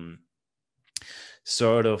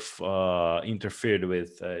interfered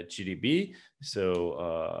with GDB.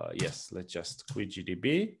 So yes, let's just quit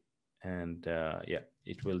GDB, and yeah,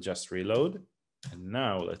 it will just reload. And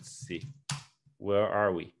now let's see, where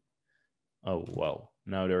are we? Oh wow,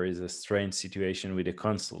 now there is a strange situation with the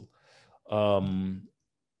console.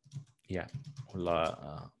 Yeah,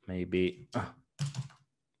 maybe.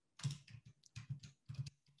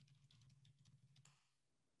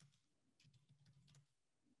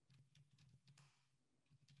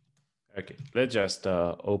 Okay, let's just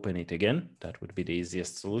open it again. That would be the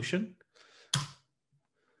easiest solution.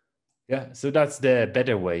 Yeah, so that's the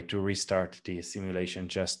better way to restart the simulation,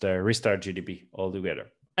 just restart GDB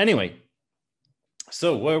altogether. Anyway,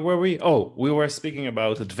 so where were we? Oh, we were speaking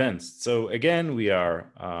about advanced. So again, we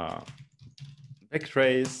are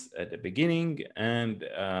backtrace at the beginning, and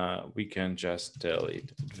we can just tell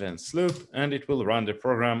it advanced loop, and it will run the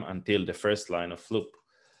program until the first line of loop.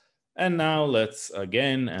 And now let's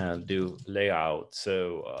again do layout.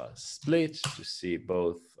 So split to see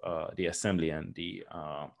both the assembly and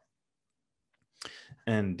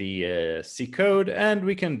the C code, and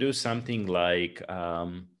we can do something like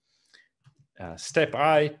step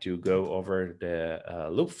I to go over the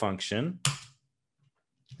loop function.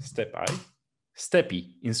 Step I, step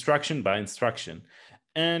E, instruction by instruction,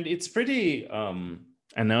 and it's pretty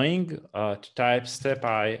annoying to type step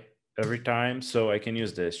I every time. So I can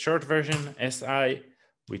use the short version SI,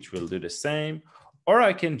 which will do the same, or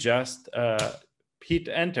I can just hit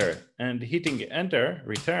enter, and hitting enter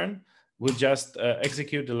return will just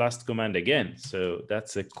execute the last command again. So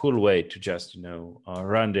that's a cool way to just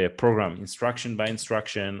run the program instruction by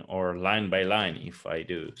instruction or line by line if I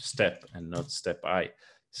do step and not step I.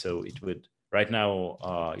 So it would, right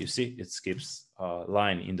now, you see it skips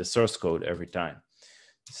line in the source code every time.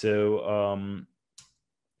 So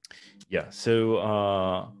yeah,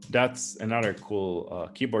 so that's another cool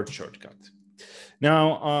keyboard shortcut.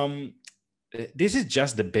 Now, this is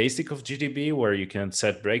just the basic of GDB, where you can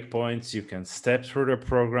set breakpoints, you can step through the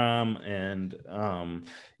program, and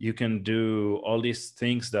you can do all these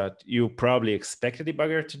things that you probably expect a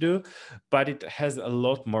debugger to do, but it has a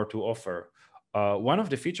lot more to offer. One of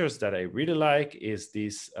the features that I really like is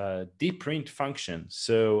this deprint function.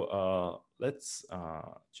 So let's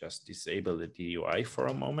just disable the DUI for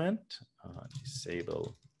a moment.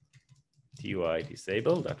 Disable DUI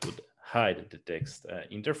disable, that would hide the text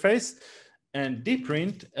interface. And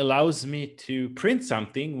dprint allows me to print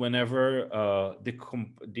something whenever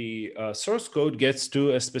the source code gets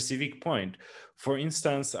to a specific point. For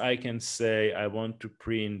instance, I can say I want to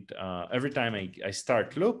print, every time I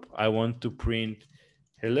start loop, I want to print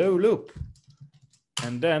hello loop.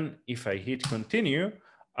 And then if I hit continue,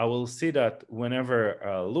 I will see that whenever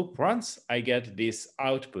a loop runs, I get this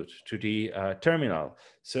output to the terminal.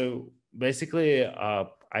 So basically,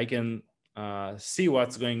 I can see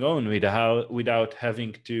what's going on without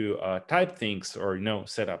having to type things or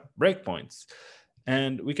set up breakpoints.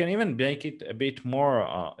 And we can even make it a bit more,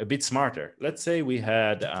 a bit smarter. Let's say we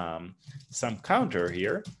had some counter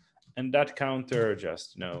here, and that counter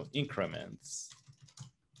just increments.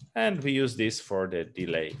 And we use this for the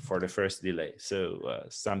delay, for the first delay. So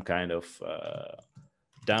some kind of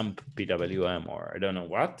dump PWM or I don't know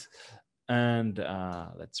what. And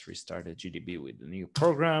let's restart the GDB with the new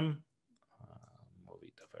program. Move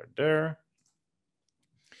it over there.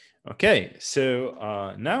 Okay,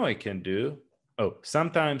 so now I can do,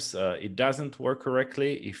 sometimes it doesn't work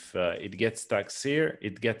correctly. If it gets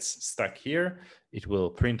stuck here, it will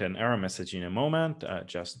print an error message in a moment.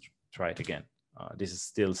 Just try it again. This is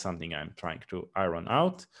still something I'm trying to iron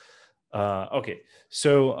out. Okay,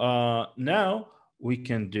 so now we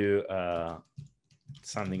can do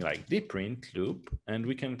something like the print loop, and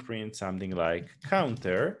we can print something like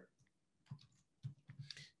counter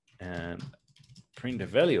and print the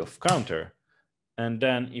value of counter. And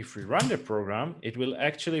then if we run the program, it will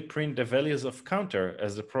actually print the values of counter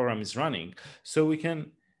as the program is running. So we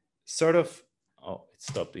can sort of, oh, it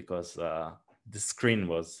stopped because the screen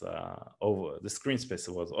was over, the screen space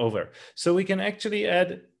was over. So we can actually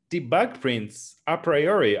add debug prints a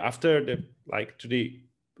priori after the, to the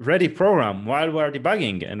ready program while we're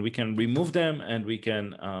debugging, and we can remove them and we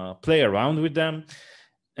can play around with them.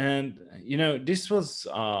 And this was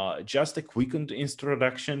just a quick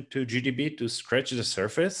introduction to GDB to scratch the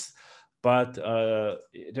surface, but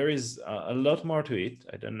there is a lot more to it.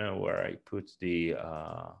 I don't know where I put the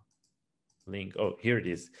link. Oh, here it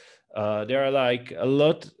is. There are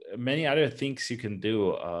many other things you can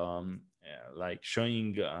do, like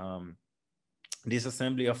showing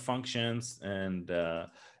disassembly of functions and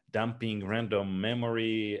dumping random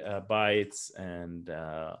memory bytes and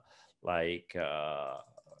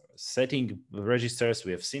setting registers.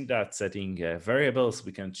 We have seen that. Setting variables.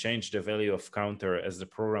 We can change the value of counter as the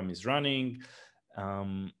program is running.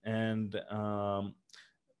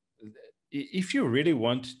 If you really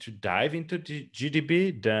want to dive into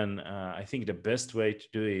GDB, then I think the best way to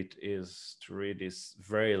do it is to read this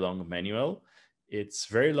very long manual. It's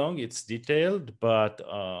very long, it's detailed, but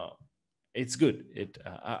it's good.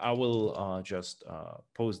 I will just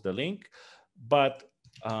post the link. But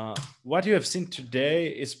what you have seen today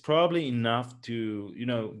is probably enough to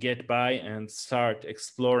get by and start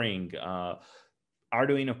exploring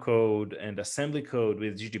Arduino code and assembly code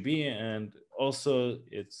with GDB. And also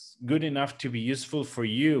it's good enough to be useful for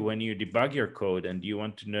you when you debug your code and you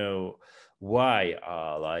want to know why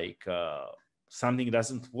something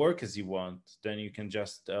doesn't work as you want. Then you can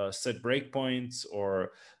just set breakpoints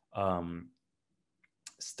or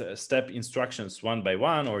step instructions one by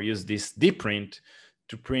one, or use this dprint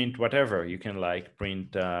to print whatever. You can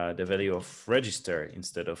print the value of register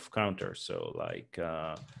instead of counter. So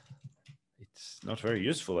it's not very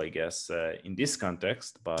useful, I guess, in this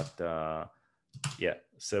context, but yeah.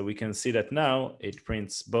 So we can see that now it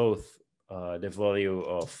prints both the value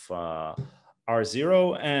of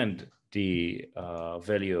R0 and the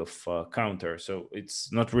value of counter. So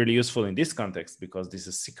it's not really useful in this context because this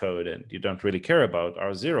is C code and you don't really care about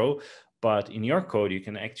R0. But in your code, you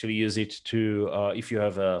can actually use it to, if you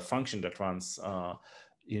have a function that runs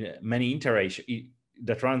many iterations,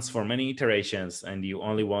 that runs for many iterations, and you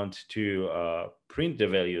only want to print the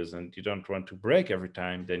values and you don't want to break every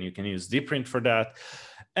time, then you can use dprint for that.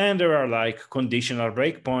 And there are conditional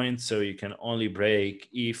breakpoints, so you can only break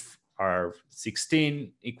if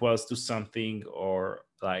R16 equals to something, or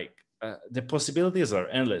the possibilities are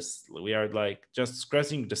endless. We are just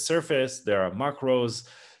scratching the surface. There are macros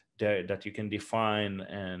that you can define,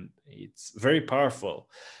 and it's very powerful.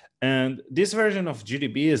 And this version of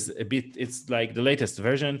GDB is it's like the latest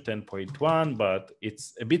version, 10.1, but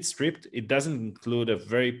it's a bit stripped. It doesn't include a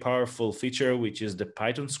very powerful feature, which is the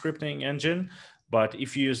Python scripting engine. But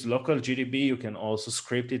if you use local GDB, you can also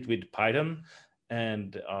script it with Python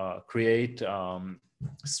and create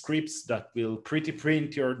scripts that will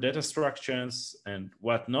print your data structures and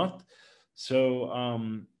whatnot. So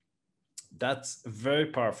that's a very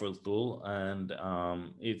powerful tool, and I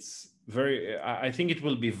think it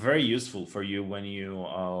will be very useful for you when you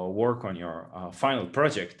work on your final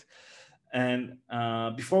project. And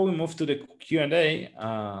before we move to the Q&A,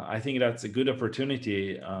 I think that's a good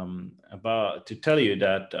opportunity to tell you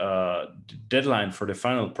that the deadline for the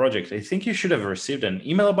final project, I think you should have received an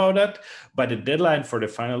email about that, but the deadline for the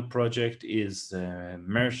final project is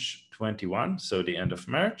March 21, so the end of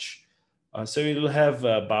March. So you'll have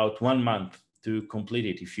about 1 month to complete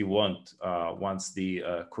it if you want, once the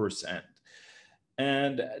course ends.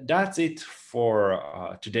 And that's it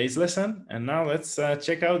for today's lesson. And now let's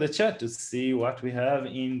check out the chat to see what we have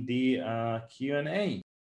in the Q&A.